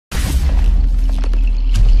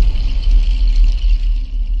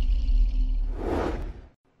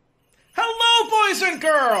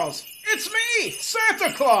girls! It's me,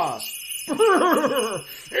 Santa Claus! Brrr,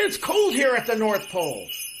 it's cold here at the North Pole,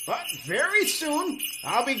 but very soon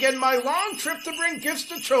I'll begin my long trip to bring gifts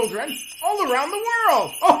to children all around the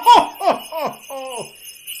world. Oh, ho, ho, ho, ho.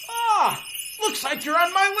 Ah, looks like you're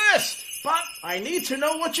on my list, but I need to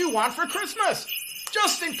know what you want for Christmas,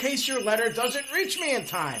 just in case your letter doesn't reach me in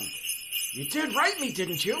time. You did write me,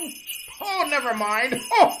 didn't you? Oh, never mind.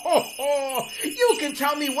 Ho, ho, ho. You can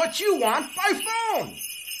tell me what you want by phone.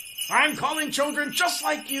 I'm calling children just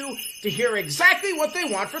like you to hear exactly what they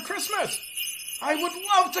want for Christmas. I would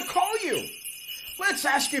love to call you. Let's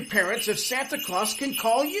ask your parents if Santa Claus can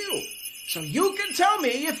call you, so you can tell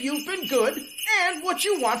me if you've been good and what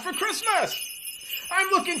you want for Christmas. I'm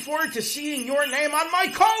looking forward to seeing your name on my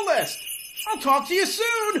call list. I'll talk to you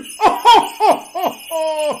soon. Oh, ho, ho, ho,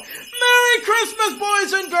 ho.